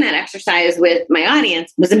by doing that exercise with my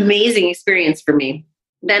audience, it was an amazing experience for me.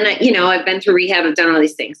 Then, I've been through rehab, I've done all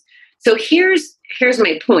these things. So here's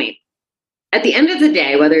my point. At the end of the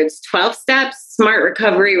day, whether it's 12 steps, smart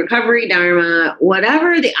recovery, recovery dharma,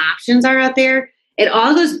 whatever the options are out there, it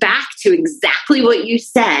all goes back to exactly what you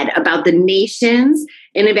said about the nations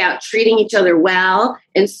and about treating each other well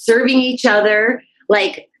and serving each other,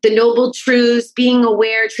 like the noble truths, being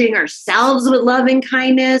aware, treating ourselves with love and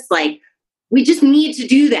kindness. Like, we just need to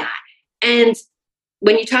do that. And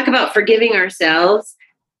when you talk about forgiving ourselves,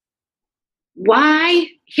 why?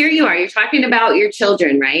 Here you are, you're talking about your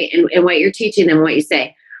children, right? And what you're teaching them, what you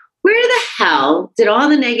say. Where the hell did all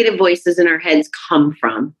the negative voices in our heads come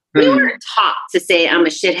from? We weren't taught to say, I'm a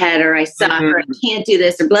shithead, or I suck, or I can't do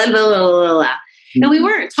this, or blah, blah, blah, blah, blah. And we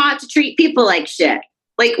weren't taught to treat people like shit.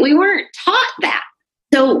 Like, we weren't taught that.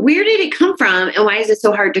 So where did it come from? And why is it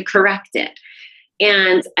so hard to correct it?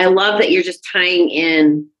 And I love that you're just tying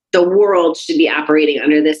in the world should be operating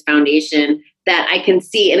under this foundation that I can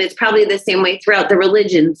see. And it's probably the same way throughout the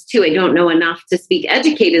religions too. I don't know enough to speak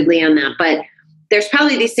educatedly on that, but there's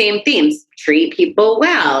probably the same themes. Treat people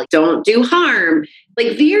well. Don't do harm.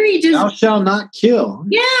 Like, very just... Thou shalt not kill.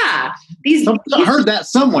 Yeah. I heard that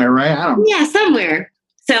somewhere, right? I don't know. Yeah, somewhere.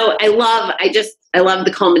 So I love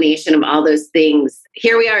the culmination of all those things.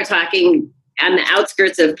 Here we are talking on the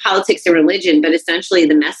outskirts of politics and religion, but essentially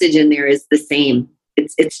the message in there is the same.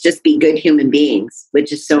 It's just be good human beings,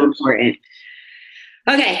 which is so important.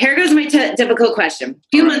 Okay, here goes my difficult question. A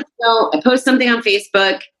few months ago, I post something on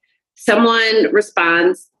Facebook. Someone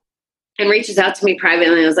responds and reaches out to me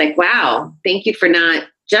privately. I was like, wow, thank you for not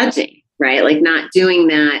judging, right? Like, not doing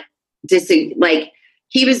that.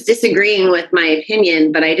 He was disagreeing with my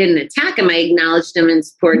opinion, but I didn't attack him. I acknowledged him and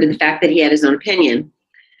supported the fact that he had his own opinion.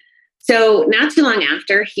 So not too long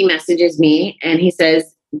after, he messages me and he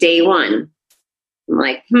says, day one. I'm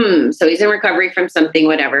like, so he's in recovery from something,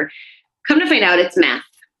 whatever. Come to find out, it's meth.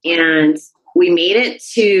 And we made it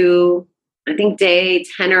to, I think, day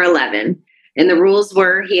 10 or 11. And the rules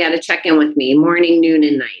were he had to check in with me morning, noon,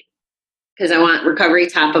 and night, because I want recovery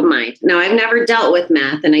top of mind. Now, I've never dealt with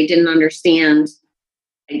meth, and I don't understand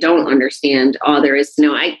all there is to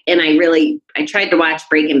know. I tried to watch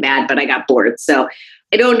Breaking Bad, but I got bored. So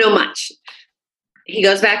I don't know much. He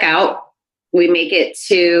goes back out. We make it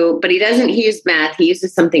to, but he doesn't use meth. He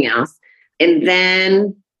uses something else. And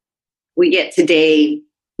then we get to day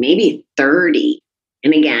maybe 30.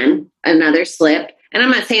 And again, another slip. And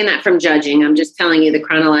I'm not saying that from judging. I'm just telling you the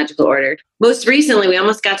chronological order. Most recently, we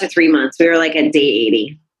almost got to 3 months. We were like at day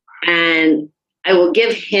 80. And I will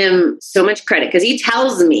give him so much credit because he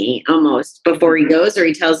tells me almost before he goes, or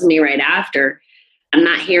he tells me right after. I'm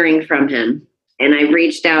not hearing from him. And I've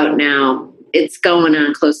reached out now. It's going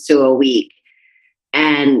on close to a week.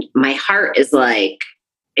 And my heart is like,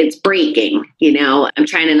 it's breaking, I'm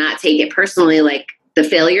trying to not take it personally, like the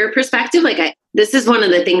failure perspective. Like, this is one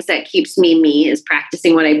of the things that keeps me is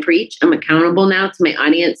practicing what I preach. I'm accountable now to my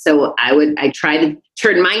audience. So I try to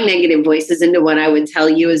turn my negative voices into what I would tell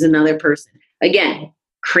you as another person. Again,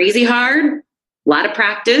 crazy hard, a lot of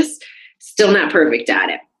practice, still not perfect at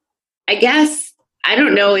it. I guess, I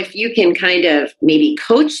don't know if you can kind of maybe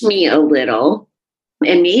coach me a little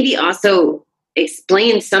and maybe also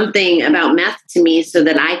explain something about meth to me so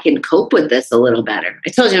that I can cope with this a little better. I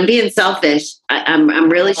told you I'm being selfish. I'm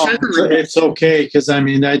really struggling with It's okay, because I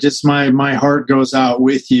mean, I just my heart goes out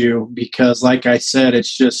with you, because like I said,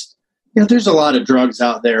 it's just, there's a lot of drugs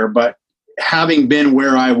out there, but having been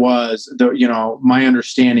where I was, my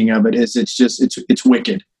understanding of it is it's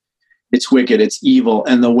wicked. It's wicked. It's evil.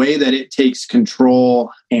 And the way that it takes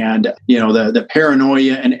control and, the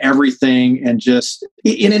paranoia and everything, and just,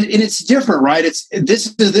 and it's different, right?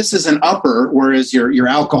 This is an upper, whereas your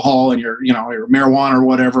alcohol and your marijuana or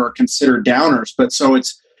whatever are considered downers. But so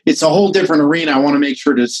it's a whole different arena. I want to make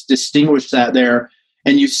sure to distinguish that there.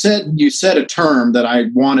 And you said a term that I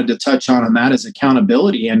wanted to touch on, and that is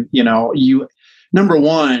accountability. And, number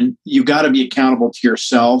one, you got to be accountable to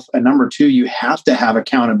yourself. And number two, you have to have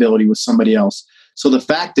accountability with somebody else. So the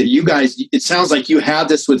fact that you guys, it sounds like you had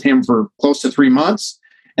this with him for close to 3 months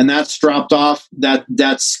and that's dropped off,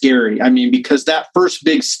 that's scary. I mean, because that first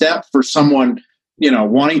big step for someone,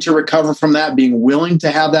 wanting to recover from that, being willing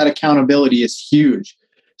to have that accountability is huge.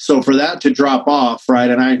 So for that to drop off, right?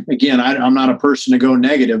 And I'm not a person to go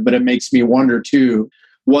negative, but it makes me wonder too,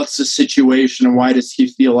 what's the situation and why does he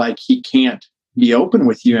feel like he can't be open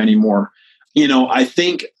with you anymore? I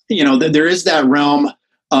think, that there is that realm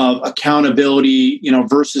of accountability,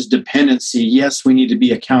 versus dependency. Yes, we need to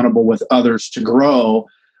be accountable with others to grow,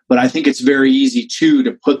 but I think it's very easy too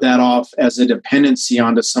to put that off as a dependency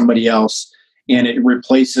onto somebody else, and it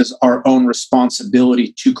replaces our own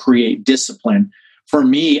responsibility to create discipline. For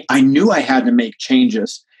me, I knew I had to make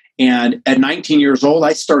changes. And at 19 years old,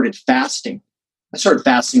 I started fasting. I started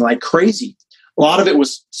fasting like crazy. A lot of it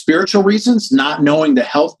was spiritual reasons, not knowing the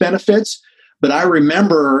health benefits. But I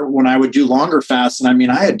remember when I would do longer fasts,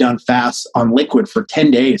 and I had done fasts on liquid for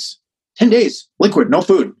 10 days. 10 days, liquid, no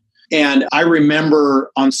food. And I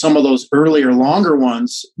remember on some of those earlier, longer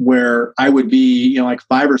ones where I would be, like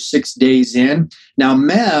 5 or 6 days in. Now,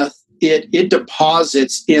 meth, it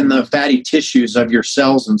deposits in the fatty tissues of your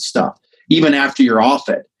cells and stuff, even after you're off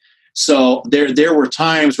it. So there were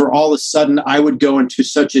times where all of a sudden I would go into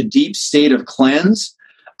such a deep state of cleanse,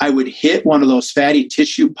 I would hit one of those fatty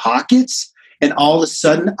tissue pockets, and all of a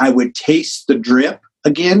sudden I would taste the drip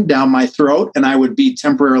again down my throat, and I would be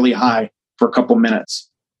temporarily high for a couple minutes.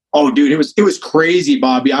 Oh, dude, it was crazy,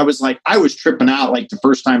 Bobby. I was tripping out like the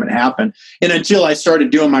first time it happened, and until I started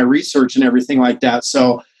doing my research and everything like that.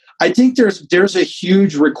 So I think there's a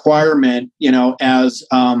huge requirement, as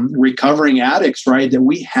recovering addicts, right, that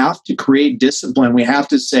we have to create discipline. We have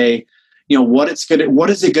to say, what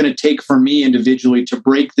is it going to take for me individually to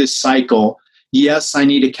break this cycle? Yes, I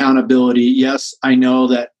need accountability. Yes, I know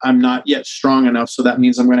that I'm not yet strong enough, so that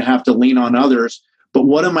means I'm going to have to lean on others. But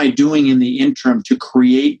what am I doing in the interim to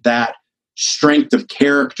create that strength of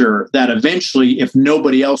character that eventually, if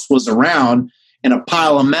nobody else was around and a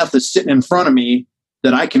pile of meth is sitting in front of me,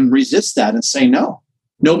 that I can resist that and say no.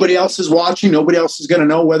 Nobody else is watching. Nobody else is going to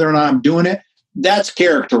know whether or not I'm doing it. That's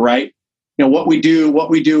character, right? What we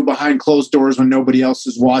do behind closed doors when nobody else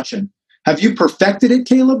is watching. Have you perfected it,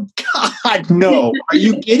 Caleb? God, no. Are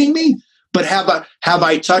you kidding me? But have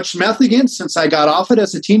I touched meth again since I got off it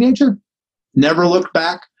as a teenager? Never looked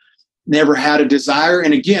back. Never had a desire.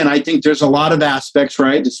 And again, I think there's a lot of aspects,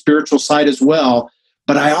 right? The spiritual side as well.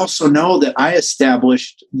 But I also know that I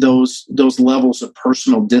established those levels of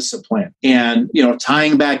personal discipline, and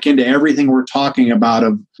tying back into everything we're talking about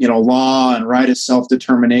of law and right of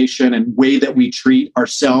self-determination and way that we treat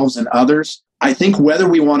ourselves and others. I think whether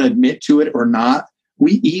we want to admit to it or not,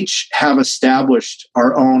 we each have established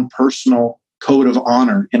our own personal code of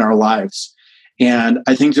honor in our lives, and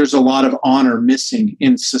I think there's a lot of honor missing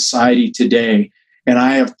in society today. And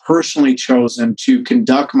I have personally chosen to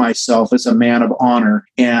conduct myself as a man of honor,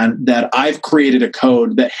 and that I've created a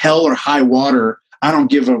code that hell or high water, I don't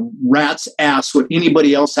give a rat's ass what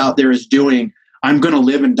anybody else out there is doing. I'm going to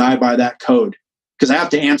live and die by that code because I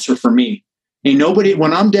have to answer for me. Ain't nobody,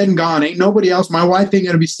 when I'm dead and gone, ain't nobody else. My wife ain't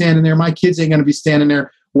going to be standing there. My kids ain't going to be standing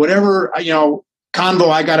there. Whatever,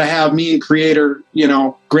 convo I got to have, me and creator,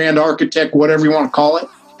 grand architect, whatever you want to call it,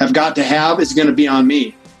 have got to have is going to be on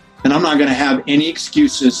me. And I'm not going to have any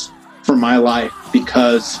excuses for my life,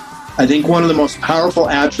 because I think one of the most powerful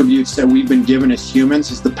attributes that we've been given as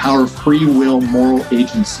humans is the power of free will moral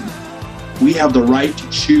agency. We have the right to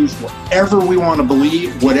choose whatever we want to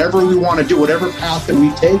believe, whatever we want to do, whatever path that we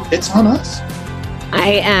take. It's on us.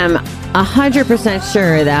 I am 100%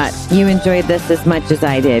 sure that you enjoyed this as much as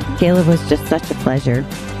I did. Caleb was just such a pleasure.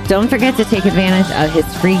 Don't forget to take advantage of his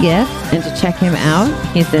free gift and to check him out.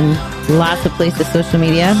 He's in lots of places, social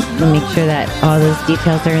media. And make sure that all those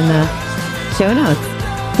details are in the show notes.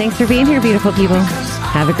 Thanks for being here, beautiful people.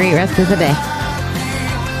 Have a great rest of the day.